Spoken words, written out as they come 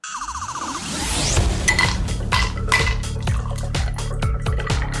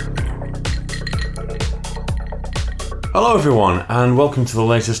Hello everyone, and welcome to the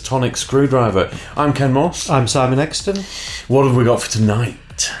latest Tonic Screwdriver. I'm Ken Moss. I'm Simon Exton. What have we got for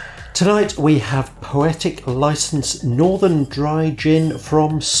tonight? Tonight we have Poetic License Northern Dry Gin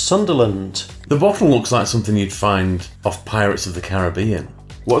from Sunderland. The bottle looks like something you'd find off Pirates of the Caribbean.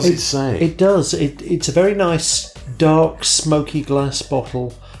 What does it say? It does. It's a very nice, dark, smoky glass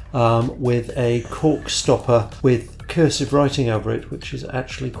bottle with a cork stopper with cursive writing over it, which is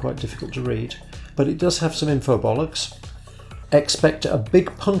actually quite difficult to read. But it does have some infobolics. Expect a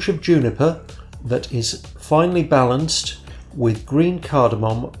big punch of juniper that is finely balanced with green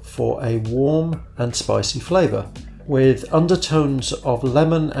cardamom for a warm and spicy flavour. With undertones of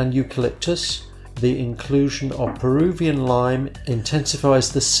lemon and eucalyptus, the inclusion of Peruvian lime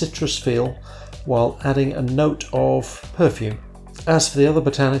intensifies the citrus feel while adding a note of perfume. As for the other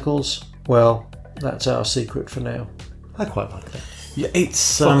botanicals, well, that's our secret for now. I quite like that. Yeah,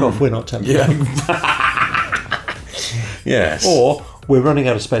 it's... Fuck off, we're not tempted. Yeah. Yes. Or, we're running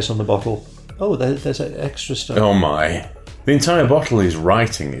out of space on the bottle. Oh, there's extra stuff. Oh my. The entire bottle is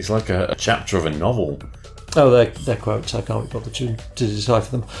writing. It's like a chapter of a novel. Oh, they're quotes. I can't be bothered to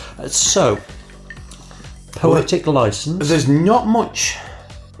decipher them. So, Poetic License. There's not much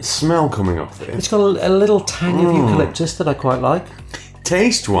smell coming off it. It's got a little tang of eucalyptus that I quite like.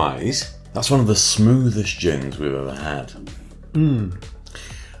 Taste-wise, that's one of the smoothest gins we've ever had.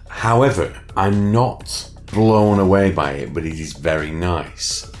 However, I'm not blown away by it, but it is very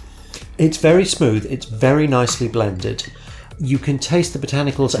nice. It's very smooth. It's very nicely blended. You can taste the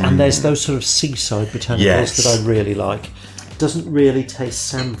botanicals, and there's those sort of seaside botanicals that I really like. It doesn't really taste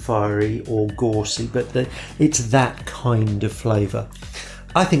samphire-y or gorsey, but it's that kind of flavour.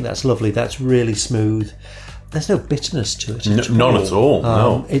 I think that's lovely. That's really smooth. There's no bitterness to it at all. None at all,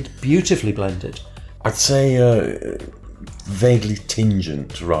 no. It's beautifully blended. I'd say vaguely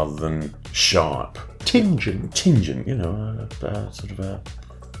tingent rather than sharp. Tingent? Tingent, I'll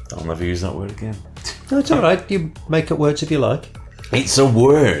never use that word again. No, it's all right. You make up words if you like. It's a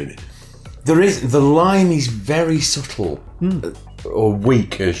word. The line is very subtle, or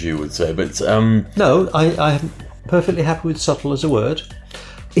weak, as you would say. But no, I'm perfectly happy with subtle as a word.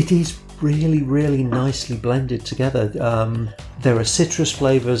 It is really, really nicely blended together. There are citrus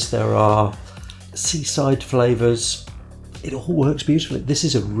flavours. There are seaside flavours. It all works beautifully. This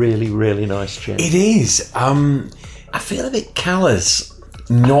is a really, really nice gin. It is. I feel a bit callous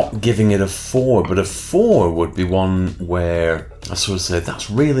not giving it a 4, but a 4 would be one where I sort of say, that's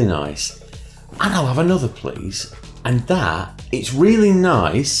really nice, and I'll have another please. And that, it's really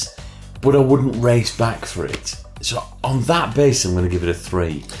nice, but I wouldn't race back for it. So on that basis, I'm going to give it a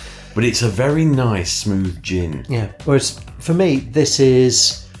 3. But it's a very nice, smooth gin. Yeah, whereas for me, this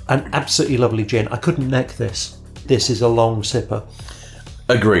is an absolutely lovely gin. I couldn't neck this. This is a long sipper.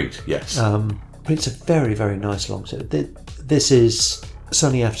 Agreed, yes. But it's a very, very nice long sipper. This is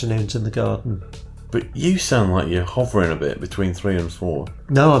sunny afternoons in the garden. But you sound like you're hovering a bit between 3 and 4.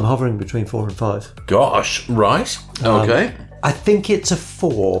 No, I'm hovering between 4 and 5. Gosh, right. Okay. I think it's a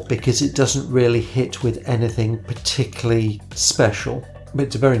 4 because it doesn't really hit with anything particularly special. But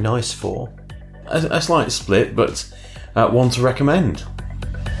it's a very nice 4. A slight split, but one to recommend.